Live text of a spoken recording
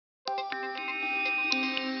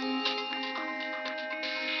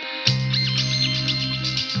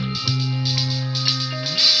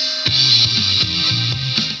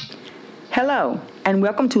Hello, and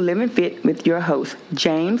welcome to Living Fit with your hosts,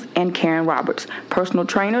 James and Karen Roberts, personal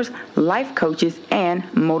trainers, life coaches, and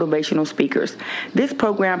motivational speakers. This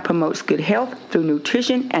program promotes good health through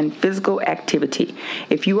nutrition and physical activity.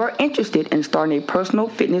 If you are interested in starting a personal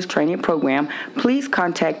fitness training program, please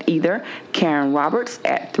contact either Karen Roberts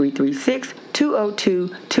at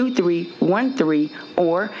 336-202-2313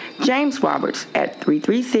 or James Roberts at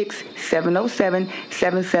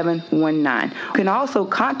 336-707-7719. You can also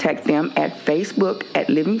contact them at Facebook at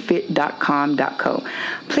livingfit.com.co.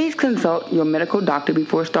 Please consult your medical doctor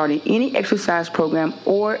before starting any exercise program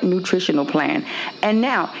or nutritional plan. And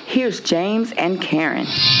now, here's James and Karen.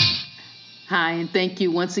 Hi, and thank you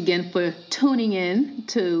once again for tuning in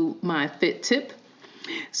to my Fit Tip.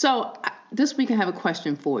 So this week I have a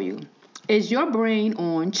question for you. Is your brain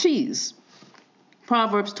on cheese?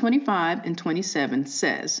 Proverbs 25:27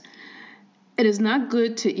 says, "It is not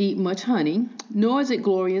good to eat much honey, nor is it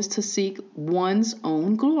glorious to seek one's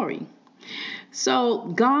own glory."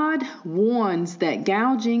 So God warns that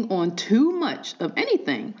gouging on too much of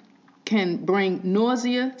anything can bring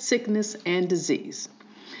nausea, sickness, and disease.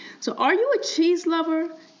 So are you a cheese lover?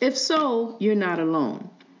 If so, you're not alone.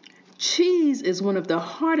 Cheese is one of the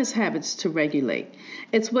hardest habits to regulate.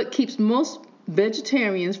 It's what keeps most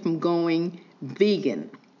vegetarians from going vegan.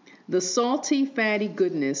 The salty, fatty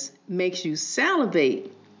goodness makes you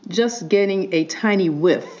salivate just getting a tiny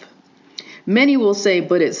whiff. Many will say,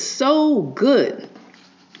 but it's so good.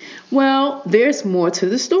 Well, there's more to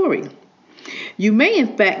the story. You may,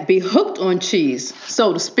 in fact, be hooked on cheese,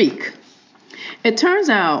 so to speak. It turns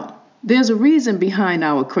out there's a reason behind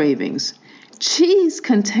our cravings. Cheese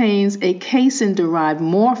contains a casein-derived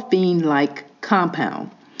morphine-like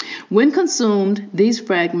compound. When consumed, these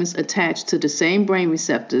fragments attach to the same brain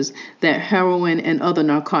receptors that heroin and other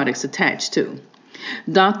narcotics attach to.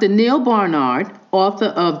 Dr. Neal Barnard, author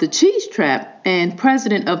of The Cheese Trap and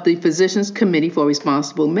president of the Physicians Committee for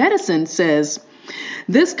Responsible Medicine, says,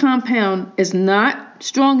 "This compound is not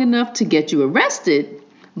strong enough to get you arrested,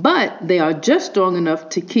 but they are just strong enough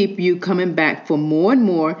to keep you coming back for more and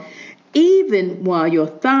more, even while your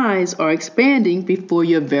thighs are expanding before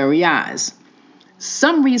your very eyes."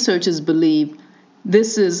 Some researchers believe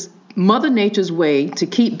this is Mother Nature's way to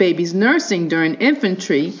keep babies nursing during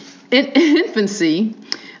infancy,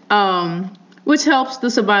 which helps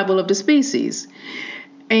the survival of the species.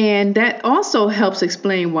 And that also helps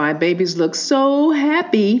explain why babies look so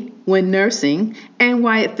happy when nursing and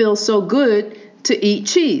why it feels so good to eat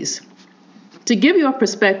cheese. To give you a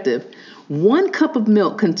perspective, 1 cup of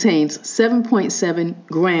milk contains 7.7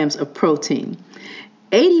 grams of protein,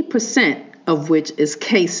 80% of which is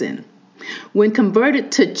casein. When converted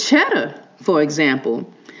to cheddar, for example,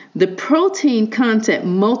 the protein content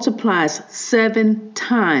multiplies 7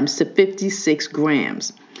 times to 56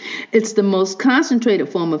 grams. It's the most concentrated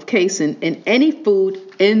form of casein in any food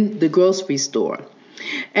in the grocery store.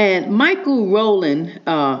 And Michael Rowland,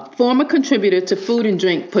 former contributor to Food and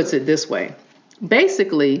Drink, puts it this way.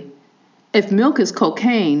 Basically, if milk is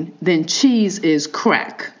cocaine, then cheese is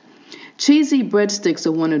crack. Cheesy breadsticks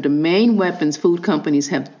are one of the main weapons food companies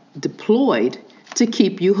have deployed to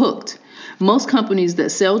keep you hooked. Most companies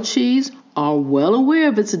that sell cheese are well aware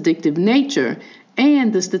of its addictive nature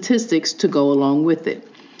and the statistics to go along with it.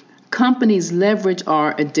 Companies leverage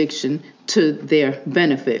our addiction to their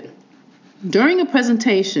benefit. During a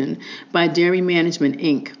presentation by Dairy Management,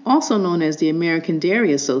 Inc., also known as the American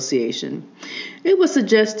Dairy Association, it was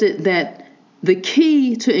suggested that the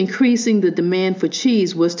key to increasing the demand for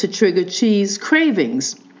cheese was to trigger cheese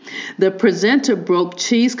cravings. The presenter broke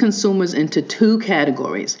cheese consumers into 2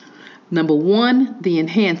 categories. Number 1, the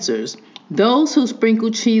enhancers, those who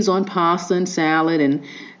sprinkle cheese on pasta and salad and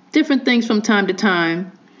different things from time to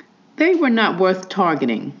time. They were not worth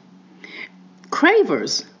targeting.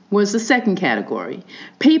 Cravers was the second category,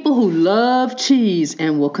 people who love cheese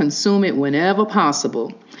and will consume it whenever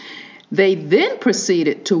possible. They then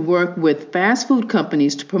proceeded to work with fast food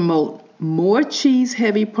companies to promote more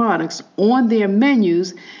cheese-heavy products on their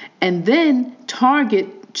menus and then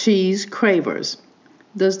target cheese cravers.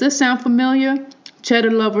 Does this sound familiar?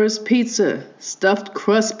 Cheddar lovers, pizza, stuffed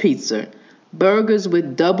crust pizza, burgers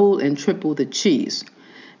with double and triple the cheese.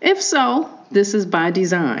 If so, this is by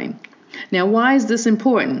design. Now, why is this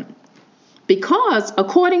important? Because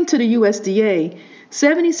according to the USDA,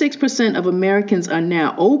 76% of Americans are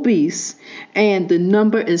now obese, and the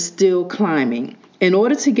number is still climbing. In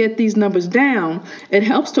order to get these numbers down, it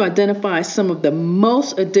helps to identify some of the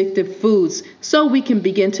most addictive foods so we can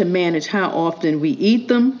begin to manage how often we eat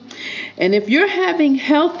them. And if you're having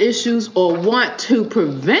health issues or want to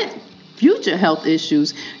prevent future health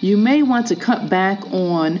issues, you may want to cut back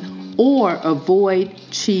on or avoid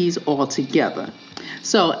cheese altogether.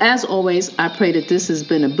 So, as always, I pray that this has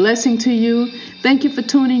been a blessing to you. Thank you for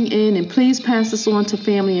tuning in, and please pass this on to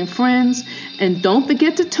family and friends. And don't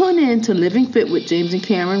forget to tune in to Living Fit with James and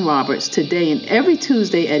Karen Roberts today and every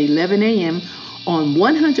Tuesday at 11 a.m. on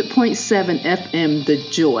 100.7 FM The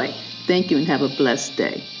Joy. Thank you and have a blessed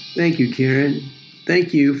day. Thank you, Karen.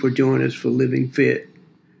 Thank you for joining us for Living Fit.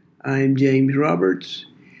 I'm James Roberts.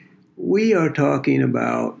 We are talking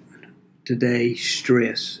about today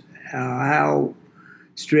stress, how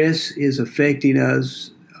stress is affecting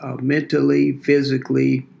us mentally,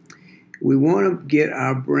 physically. We want to get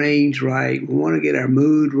our brains right. We want to get our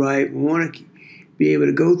mood right. We want to be able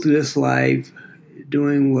to go through this life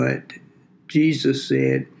doing what Jesus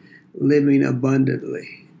said, living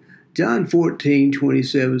abundantly. John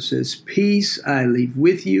 14:27 says, "Peace I leave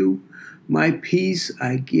with you, my peace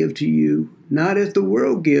I give to you. Not as the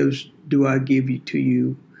world gives do I give to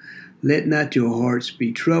you. Let not your hearts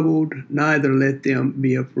be troubled, neither let them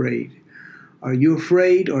be afraid." Are you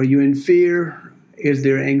afraid? Are you in fear? Is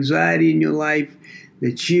there anxiety in your life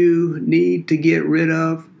that you need to get rid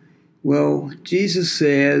of? Well, Jesus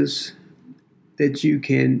says that you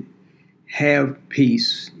can have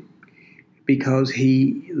peace because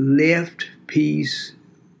he left peace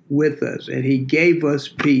with us and he gave us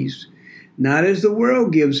peace. Not as the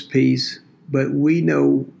world gives peace, but we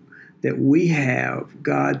know that we have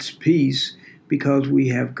God's peace because we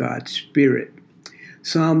have God's Spirit.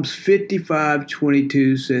 Psalms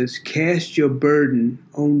 55:22 says, "Cast your burden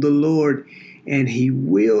on the Lord, and he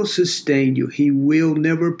will sustain you. He will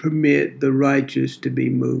never permit the righteous to be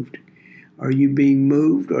moved." Are you being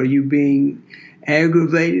moved? Are you being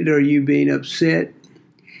aggravated? Are you being upset?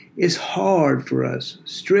 It's hard for us.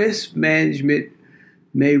 Stress management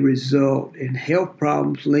may result in health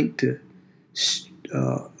problems linked to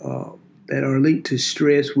that are linked to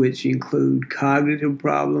stress, which include cognitive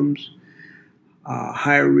problems,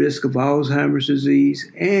 higher risk of Alzheimer's disease,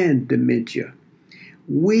 and dementia.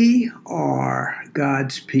 We are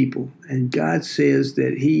God's people, and God says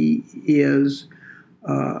that he is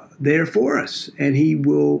there for us, and he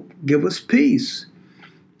will give us peace.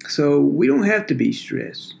 So we don't have to be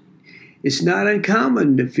stressed. It's not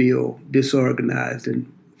uncommon to feel disorganized and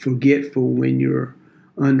forgetful when you're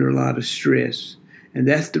under a lot of stress. And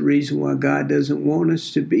that's the reason why God doesn't want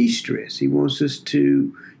us to be stressed. He wants us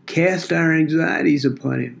to cast our anxieties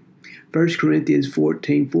upon him. 1 Corinthians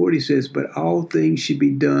 14:40 says, "But all things should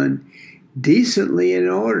be done decently in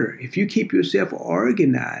order." If you keep yourself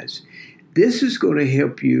organized, this is going to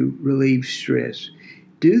help you relieve stress.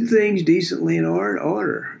 Do things decently in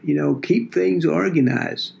order. Keep things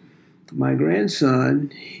organized. My grandson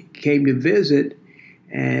came to visit,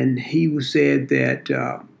 and he said that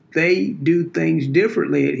they do things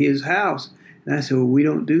differently at his house. And I said, well, we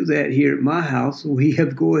don't do that here at my house. We have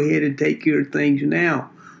to go ahead and take care of things now.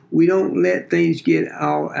 We don't let things get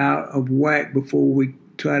all out of whack before we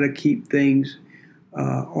try to keep things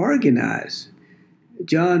organized.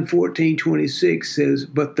 John 14:26 says,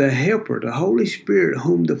 "But the Helper, the Holy Spirit,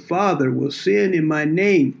 whom the Father will send in my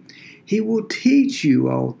name, he will teach you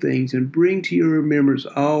all things and bring to your remembrance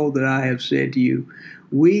all that I have said to you."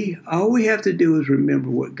 All we have to do is remember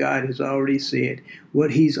what God has already said,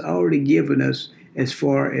 what he's already given us as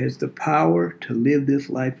far as the power to live this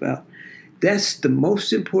life out. That's the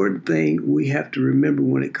most important thing we have to remember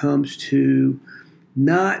when it comes to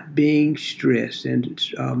not being stressed and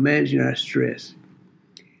managing our stress.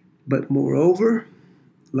 But moreover,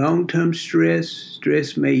 long-term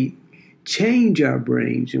stress may change our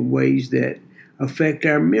brains in ways that affect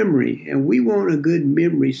our memory. And we want a good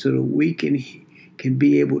memory so that we can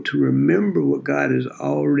be able to remember what God has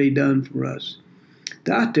already done for us.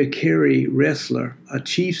 Dr. Kerry Ressler, a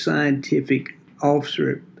chief scientific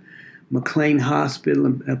officer at McLean Hospital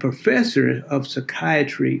and a professor of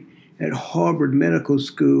psychiatry at Harvard Medical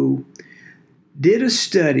School, did a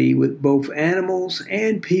study with both animals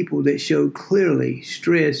and people that showed clearly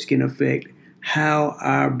stress can affect how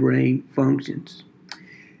our brain functions.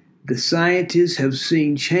 The scientists have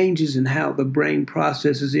seen changes in how the brain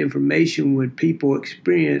processes information when people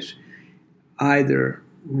experience either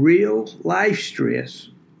real life stress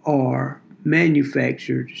or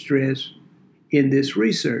manufactured stress in this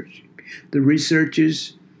research. The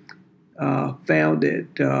researchers found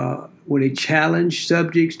that when they challenged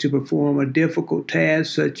subjects to perform a difficult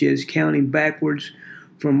task such as counting backwards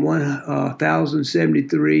from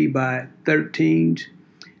 1,073 by 13s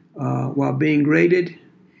while being graded,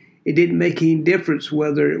 it didn't make any difference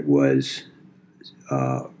whether it was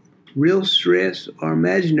real stress or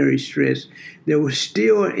imaginary stress. There was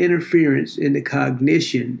still an interference in the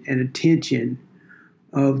cognition and attention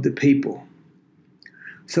of the people.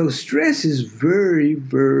 So stress is very,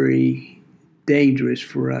 very dangerous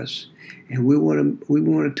for us. And we want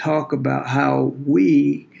to talk about how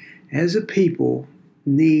we as a people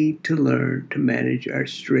need to learn to manage our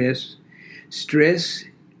stress. Stress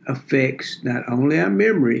affects not only our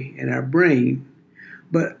memory and our brain,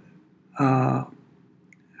 but our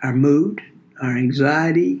mood, our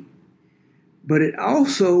anxiety, but it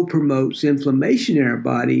also promotes inflammation in our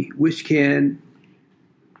body, which can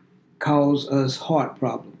cause us heart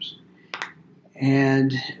problems.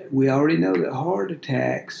 And we already know that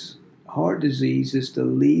heart disease is the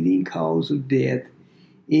leading cause of death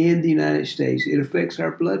in the United States. It affects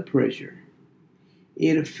our blood pressure.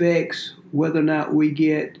 It affects whether or not we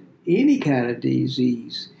get any kind of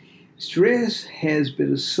disease. Stress has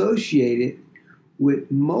been associated with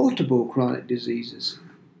multiple chronic diseases,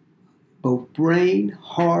 both brain,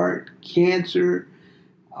 heart, cancer,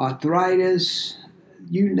 arthritis,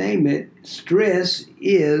 you name it. Stress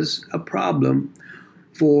is a problem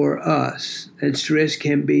for us, and stress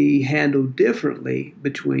can be handled differently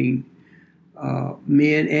between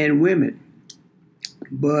men and women.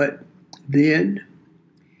 But then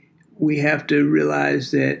we have to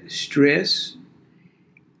realize that stress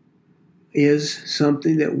is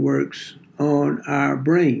something that works on our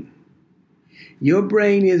brain. Your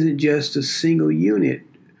brain isn't just a single unit,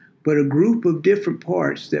 but a group of different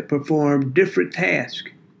parts that perform different tasks.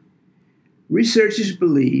 Researchers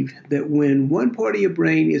believe that when one part of your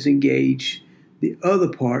brain is engaged, the other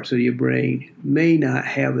parts of your brain may not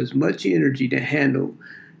have as much energy to handle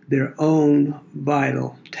their own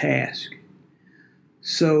vital task.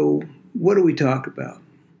 So, what do we talk about?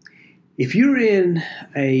 If you're in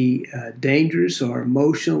a dangerous or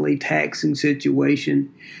emotionally taxing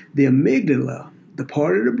situation, the amygdala, the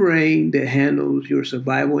part of the brain that handles your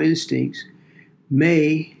survival instincts,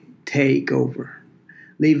 may take over,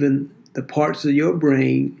 leaving the parts of your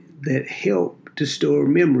brain that help to store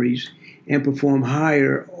memories and perform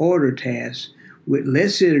higher order tasks with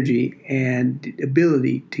less energy and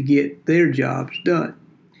ability to get their jobs done.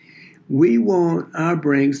 We want our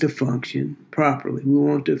brains to function properly. We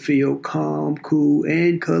want to feel calm, cool,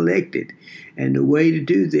 and collected. And the way to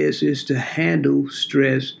do this is to handle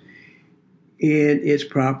stress in its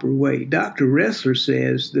proper way. Dr. Ressler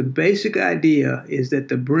says the basic idea is that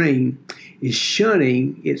the brain is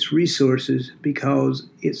shunning its resources because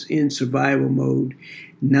it's in survival mode,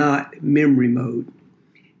 not memory mode.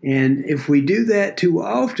 And if we do that too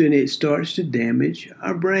often, it starts to damage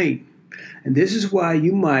our brain. And this is why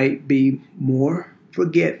you might be more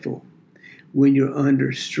forgetful when you're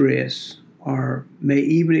under stress, or may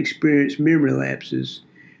even experience memory lapses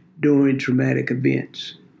during traumatic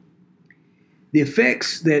events. The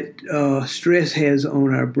effects that stress has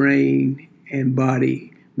on our brain and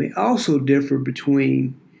body may also differ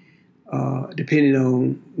depending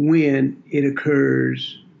on when it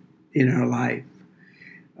occurs in our life.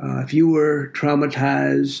 If you were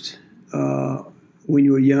traumatized when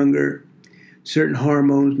you were younger, certain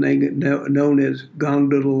hormones known as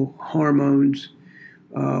gonadal hormones,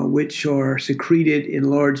 which are secreted in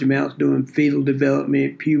large amounts during fetal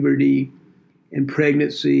development, puberty, and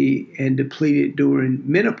pregnancy, and depleted during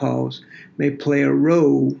menopause, may play a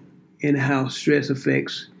role in how stress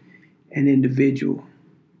affects an individual.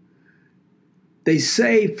 They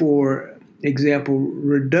say, for example,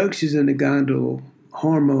 reductions in the gonadal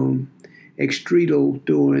hormone estridiol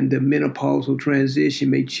during the menopausal transition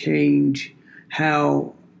may change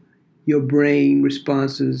how your brain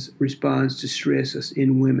responds to stress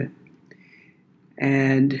in women.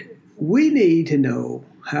 And we need to know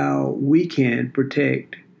how we can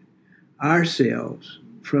protect ourselves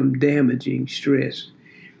from damaging stress.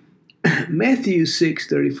 Matthew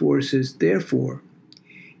 6:34 says, "Therefore,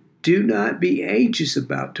 do not be anxious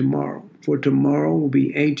about tomorrow, for tomorrow will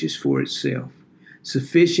be anxious for itself.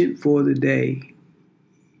 Sufficient for the day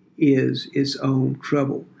is its own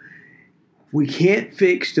trouble." We can't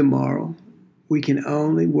fix tomorrow. We can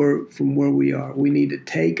only work from where we are. We need to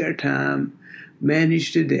take our time,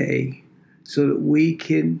 manage today, so that we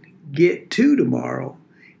can get to tomorrow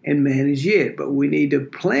and manage it. But we need to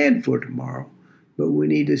plan for tomorrow. But we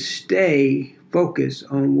need to stay focused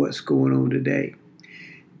on what's going on today.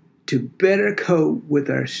 To better cope with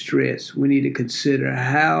our stress, we need to consider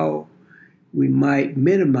how we might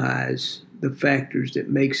minimize the factors that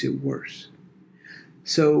makes it worse.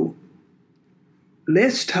 So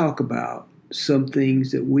let's talk about some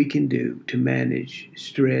things that we can do to manage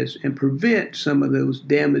stress and prevent some of those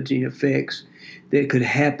damaging effects that could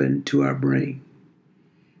happen to our brain.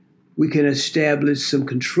 We can establish some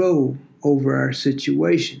control over our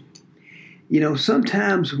situation. You know,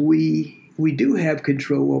 sometimes we we do have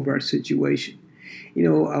control over our situation. You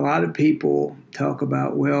know, a lot of people talk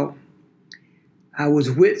about, well, I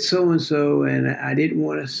was with so-and-so and I didn't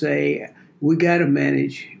want to say, we got to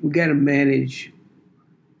manage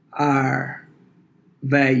our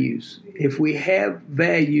values. If we have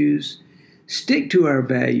values, stick to our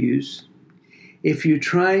values. If you're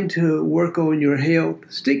trying to work on your health,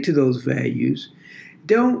 stick to those values.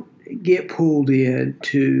 Don't get pulled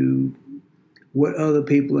into what other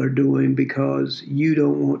people are doing because you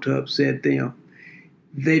don't want to upset them.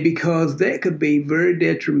 Because that could be very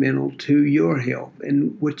detrimental to your health.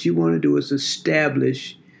 And what you want to do is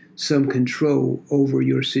establish some control over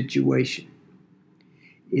your situation.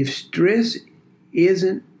 If stress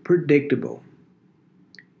isn't predictable,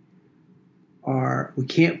 or we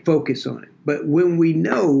can't focus on it, but when we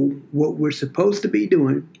know what we're supposed to be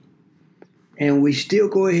doing and we still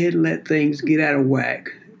go ahead and let things get out of whack,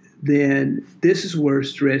 then this is where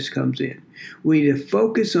stress comes in. We need to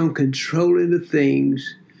focus on controlling the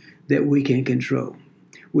things that we can control.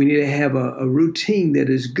 We need to have a routine that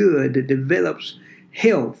is good, that develops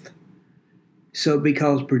health. So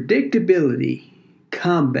because predictability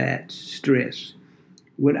combats stress.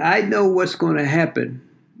 When I know what's going to happen,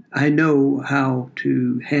 I know how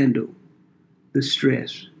to handle the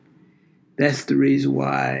stress. That's the reason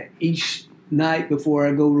why each night before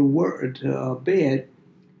I go to work to bed,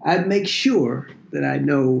 I make sure that I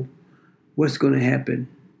know what's going to happen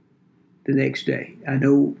the next day. I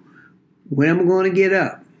know when I'm going to get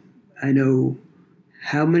up. I know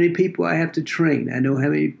how many people I have to train. I know how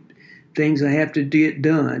many things I have to get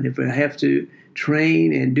done. If I have to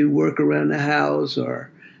train and do work around the house,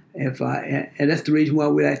 and that's the reason why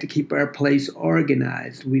we like to keep our place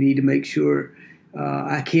organized. We need to make sure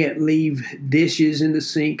I can't leave dishes in the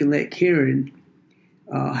sink and let Karen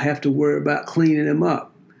have to worry about cleaning them up.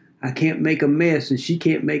 I can't make a mess and she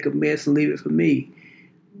can't make a mess and leave it for me.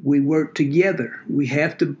 We work together. We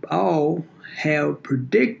have to all have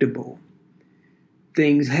predictable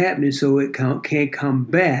things happening so it can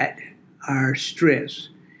combat our stress.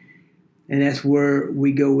 And that's where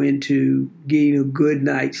we go into getting a good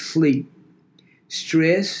night's sleep.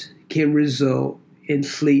 Stress can result in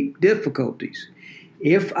sleep difficulties.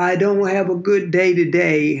 If I don't have a good day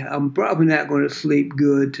today, I'm probably not going to sleep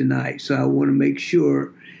good tonight. So I want to make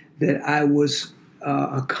sure that I was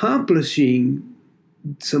accomplishing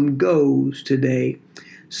some goals today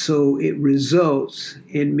so it results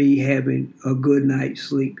in me having a good night's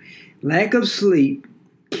sleep. Lack of sleep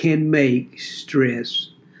can make stress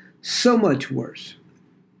so much worse.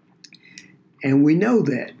 And we know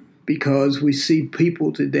that because we see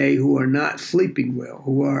people today who are not sleeping well,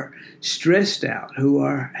 who are stressed out, who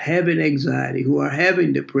are having anxiety, who are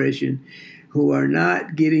having depression, who are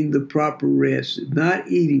not getting the proper rest, not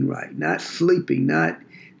eating right, not sleeping, not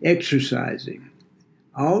exercising.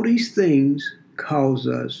 All these things cause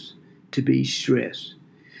us to be stressed.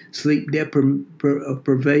 Sleep deprivation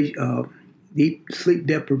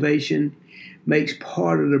makes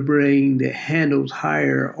part of the brain that handles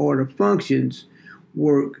higher order functions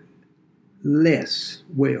work less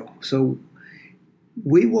well. So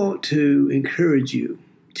we want to encourage you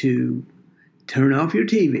to turn off your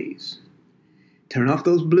TVs, turn off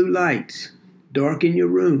those blue lights, darken your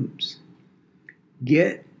rooms,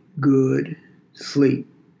 get good sleep,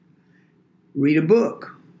 read a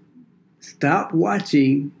book, stop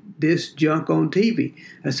watching this junk on TV.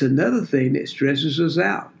 That's another thing that stresses us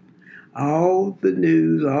out. All the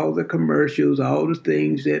news, all the commercials, all the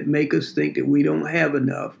things that make us think that we don't have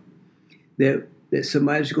enough, that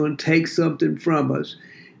somebody's going to take something from us,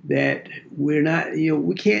 that we're not,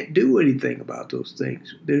 we can't do anything about those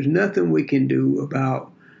things. There's nothing we can do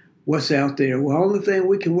about what's out there. Well, the only thing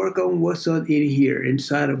we can work on what's in here,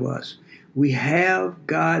 inside of us. We have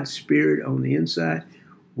God's Spirit on the inside.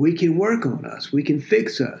 We can work on us. We can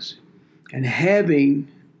fix us. And having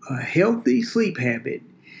a healthy sleep habit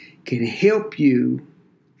can help you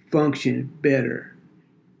function better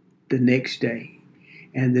the next day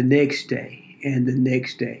and the next day and the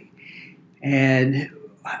next day. And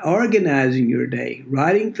organizing your day,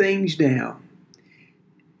 writing things down,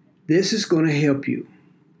 this is going to help you.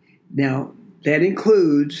 Now, that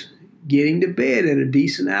includes getting to bed at a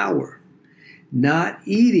decent hour, not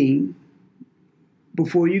eating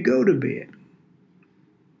before you go to bed,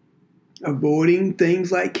 avoiding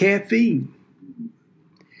things like caffeine,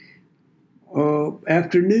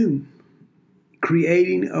 afternoon,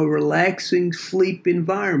 creating a relaxing sleep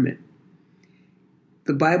environment.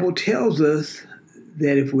 The Bible tells us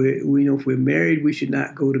that if we're married, we should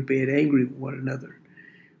not go to bed angry with one another.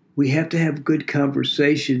 We have to have good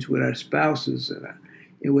conversations with our spouses.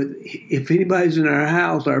 If anybody's in our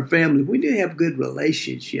house, our family, we need to have good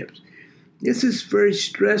relationships. This is very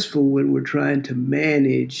stressful when we're trying to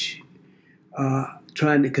manage,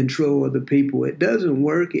 trying to control other people. It doesn't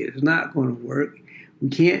work. It's not going to work. We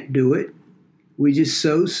can't do it. We just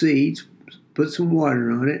sow seeds, put some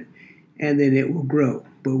water on it, and then it will grow.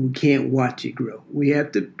 But we can't watch it grow. We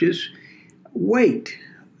have to just wait.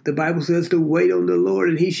 The Bible says to wait on the Lord,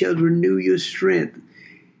 and He shall renew your strength.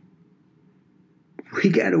 We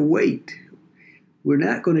got to wait. We're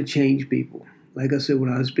not going to change people. Like I said,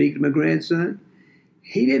 when I was speaking to my grandson,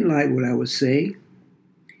 he didn't like what I was saying.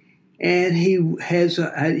 And he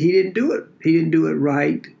didn't do it. He didn't do it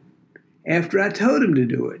right after I told him to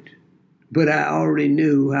do it. But I already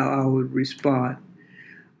knew how I would respond.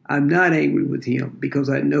 I'm not angry with him because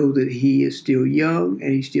I know that he is still young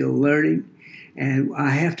and he's still learning. And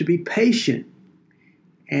I have to be patient.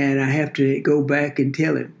 And I have to go back and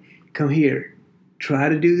tell him, come here, try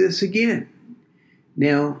to do this again.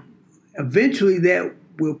 Now, eventually that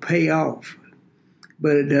will pay off.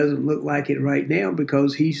 But it doesn't look like it right now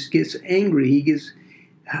because he gets angry. He gets,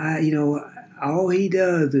 all he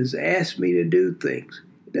does is ask me to do things.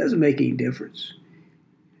 It doesn't make any difference.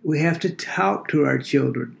 We have to talk to our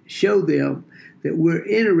children, show them that we're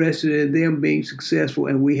interested in them being successful,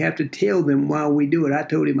 and we have to tell them why we do it. I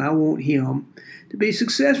told him I want him to be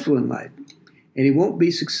successful in life, and he won't be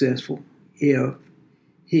successful if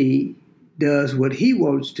he does what he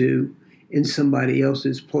wants to in somebody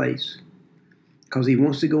else's place, because he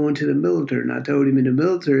wants to go into the military. And I told him in the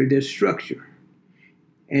military there's structure,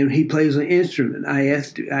 and he plays an instrument. I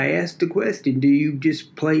asked the question, do you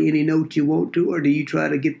just play any note you want to, or do you try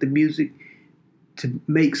to get the music to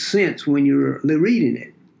make sense when you're reading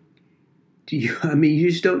it? You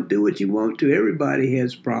just don't do what you want to. Everybody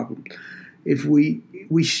has problems. If we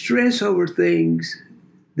stress over things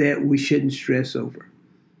that we shouldn't stress over.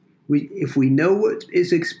 If we know what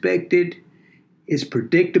is expected, it's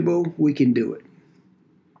predictable, we can do it.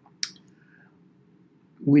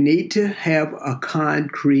 We need to have a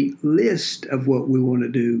concrete list of what we want to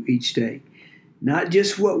do each day. Not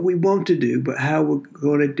just what we want to do, but how we're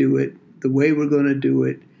going to do it, the way we're going to do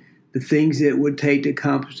it, the things that it would take to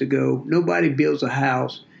accomplish the goal. Nobody builds a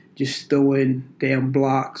house just throwing down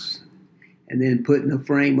blocks and then putting a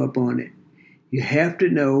frame up on it. You have to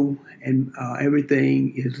know, and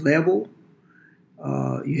everything is level.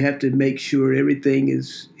 You have to make sure everything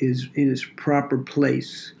is in its proper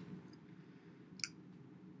place.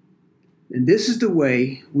 And this is the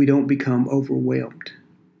way we don't become overwhelmed.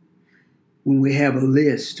 When we have a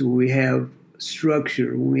list, when we have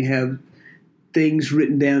structure, when we have things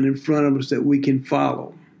written down in front of us that we can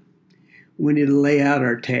follow, we need to lay out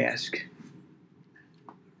our task.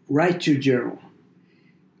 Write your journal.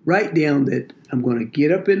 Write down that I'm going to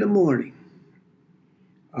get up in the morning.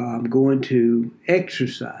 I'm going to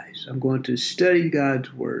exercise. I'm going to study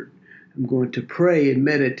God's Word. I'm going to pray and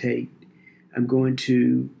meditate. I'm going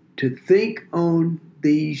to think on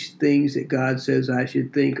these things that God says I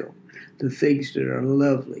should think of. The things that are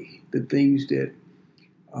lovely. The things that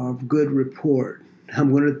are of good report.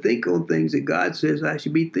 I'm going to think on things that God says I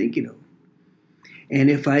should be thinking of. And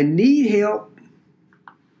if I need help,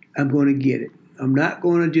 I'm going to get it. I'm not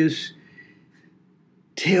going to just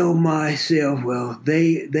tell myself, well,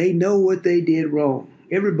 they know what they did wrong.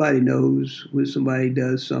 Everybody knows when somebody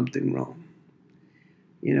does something wrong.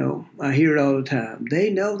 I hear it all the time. They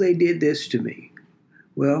know they did this to me.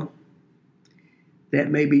 Well, that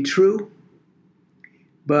may be true,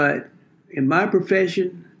 but in my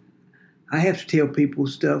profession, I have to tell people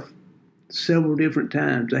stuff several different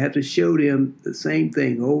times. I have to show them the same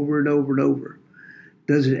thing over and over and over.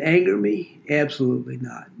 Does it anger me? Absolutely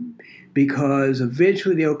not. Because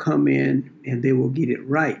eventually they'll come in and they will get it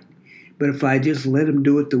right. But if I just let them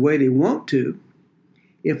do it the way they want to,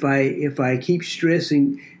 if I keep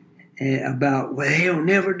stressing about, well, they'll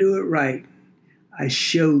never do it right, I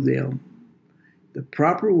show them the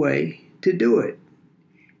proper way to do it.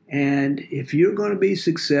 And if you're going to be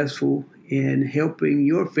successful in helping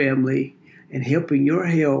your family and helping your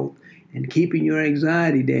health and keeping your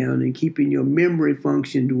anxiety down and keeping your memory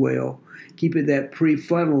functioned well, keeping that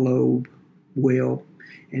prefrontal lobe well,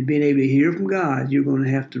 and being able to hear from God, you're going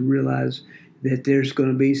to have to realize that there's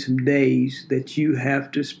going to be some days that you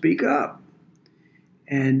have to speak up.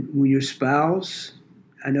 And when your spouse,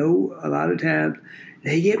 I know a lot of times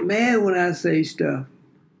they get mad when I say stuff.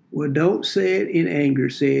 Well, don't say it in anger,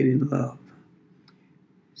 say it in love.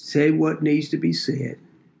 Say what needs to be said.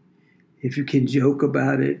 If you can joke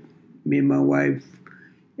about it, me and my wife,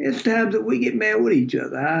 there's times that we get mad with each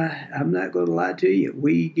other. I'm not going to lie to you.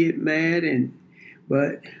 We get mad,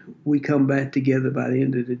 But we come back together by the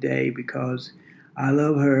end of the day because I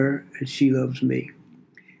love her and she loves me.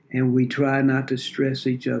 And we try not to stress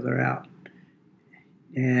each other out.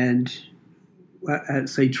 And I'd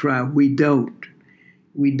say try. We don't.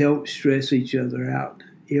 We don't stress each other out.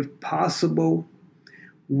 If possible,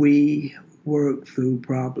 we work through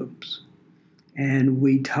problems. And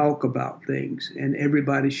we talk about things. And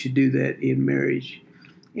everybody should do that in marriage.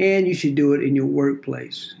 And you should do it in your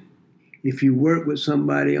workplace. If you work with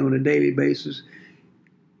somebody on a daily basis,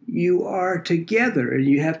 you are together and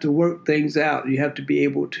you have to work things out. You have to be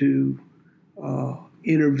able to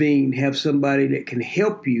intervene, have somebody that can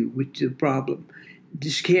help you with the problem.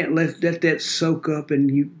 Just can't let that soak up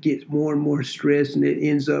and you get more and more stressed and it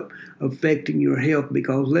ends up affecting your health.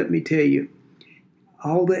 Because let me tell you,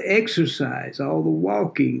 all the exercise, all the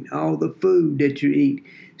walking, all the food that you eat,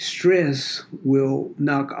 stress will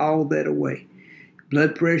knock all that away.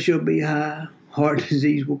 Blood pressure will be high, heart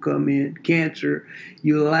disease will come in, cancer.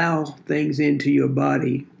 You allow things into your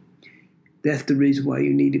body. That's the reason why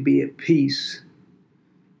you need to be at peace.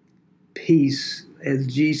 Peace, as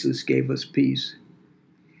Jesus gave us peace.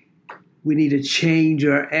 We need to change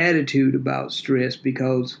our attitude about stress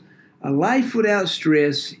because a life without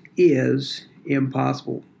stress is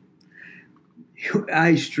impossible.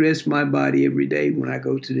 I stress my body every day when I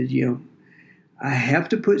go to the gym. I have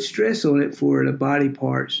to put stress on it for the body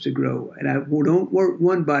parts to grow. And I don't work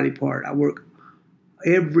one body part. I work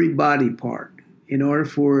every body part. In order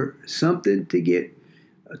for something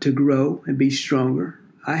to grow and be stronger,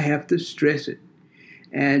 I have to stress it.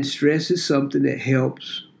 And stress is something that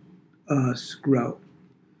helps us grow.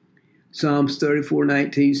 Psalms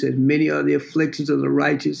 34:19 says, "Many are the afflictions of the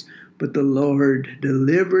righteous, but the Lord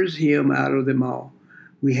delivers him out of them all."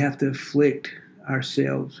 We have to afflict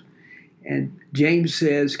ourselves. And James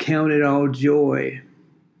says, "Count it all joy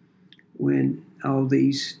when all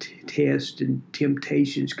these tests and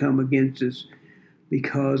temptations come against us,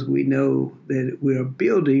 because we know that we're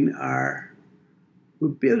building our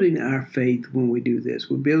faith when we do this.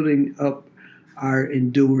 We're building up our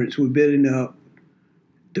endurance. We're building up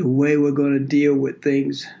the way we're going to deal with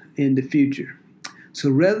things in the future."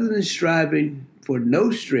 So rather than striving for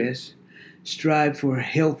no stress, strive for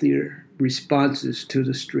healthier responses to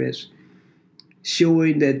the stress,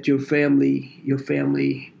 showing that your family,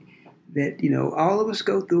 that, all of us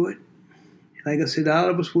go through it. Like I said, all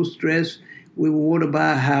of us will stress. We will want to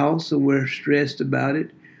buy a house and we're stressed about it,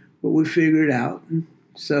 but we figure it out.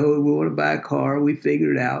 So we want to buy a car, we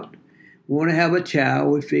figure it out. We want to have a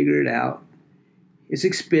child, we figure it out. It's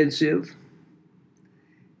expensive.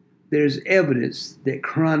 There's evidence that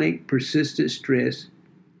chronic, persistent stress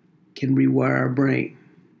can rewire our brain.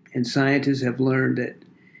 And scientists have learned that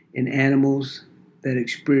in animals that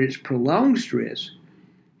experience prolonged stress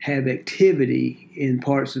have activity in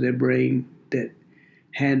parts of their brain that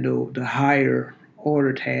handle the higher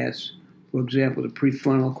order tasks, for example, the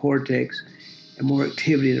prefrontal cortex, and more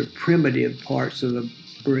activity in the primitive parts of the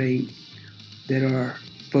brain that are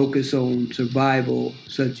focused on survival,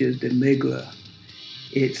 such as the amygdala.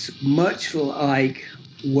 It's much like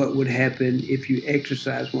what would happen if you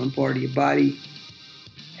exercise one part of your body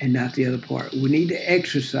and not the other part. We need to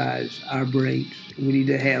exercise our brains. We need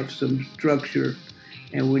to have some structure,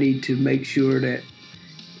 and we need to make sure that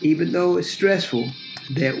even though it's stressful,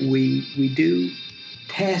 that we do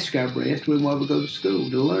task our brains. That's why we go to school,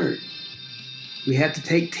 to learn. We have to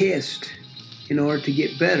take tests in order to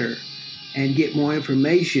get better and get more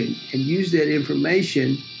information and use that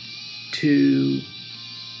information to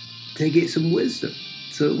get some wisdom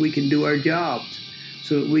so that we can do our jobs,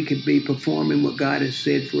 so that we can be performing what God has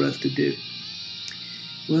said for us to do.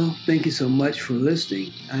 Well, thank you so much for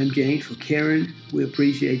listening. I'm James for Karen. We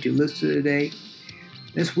appreciate you listening today.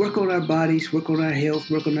 Let's work on our bodies, work on our health,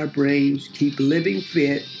 work on our brains, keep living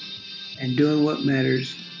fit and doing what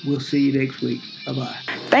matters. We'll see you next week. Bye-bye.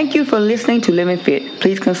 Thank you for listening to Living Fit.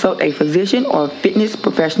 Please consult a physician or fitness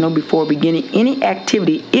professional before beginning any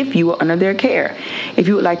activity if you are under their care. If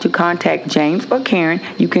you would like to contact James or Karen,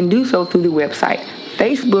 you can do so through the website,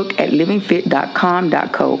 Facebook at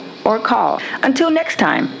livingfit.com.co, or call. Until next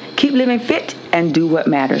time, keep living fit and do what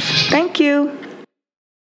matters. Thank you.